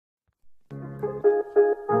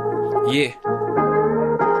Yeah,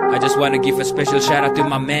 I just wanna give a special shout out to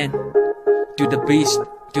my man, to the beast,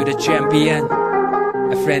 to the champion,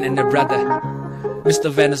 a friend and a brother,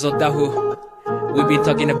 Mr. Venuzo Dawhuo. We've been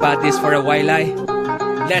talking about this for a while,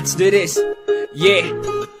 let's do this. Yeah,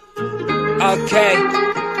 okay.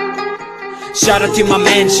 Shout out to my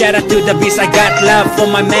man, shout out to the beast. I got love for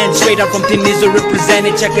my man, straight up from Thenyizu,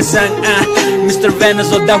 representing chakhesang. Mr.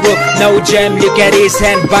 Venuzo Dawhuo, no jam. Look at his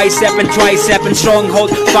hand, bicep and tricep and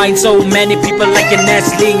stronghold. Find so many people like a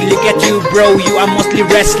nestling. Look at you, bro, you are mostly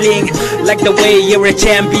wrestling. Like the way you're a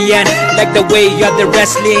champion, like the way you're the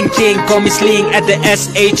wrestling king. Call me Sling at the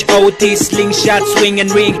SHOT, slingshot, swing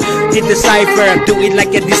and ring. Hit the cypher, do it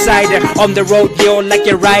like a decider. On the road, you're like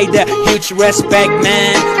a rider. Huge respect,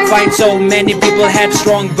 man. Find so many people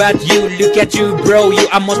headstrong, but you, look at you, bro, you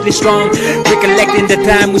are mostly strong. Recollecting the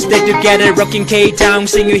time we stay together, rocking K-Town,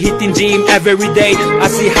 sing you hitting gym every day. I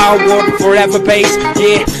see how work forever pays.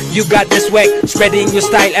 Yeah, you got this way, spreading your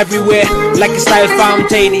style everywhere like a style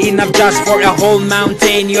fountain, enough just for a whole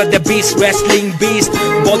mountain. You're the beast, wrestling beast,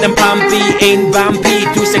 bold and pumpy, ain't bumpy,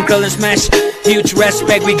 twist and curl and smash. Huge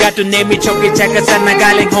respect, we got to name it. Choki chakhesang,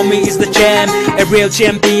 Nagaland homie is the champ, a real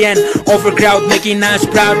champion. Over crowd making us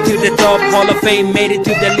proud, to the top, Hall of Fame, made it to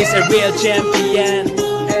the list. A real champion,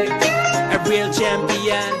 a real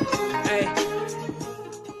champion.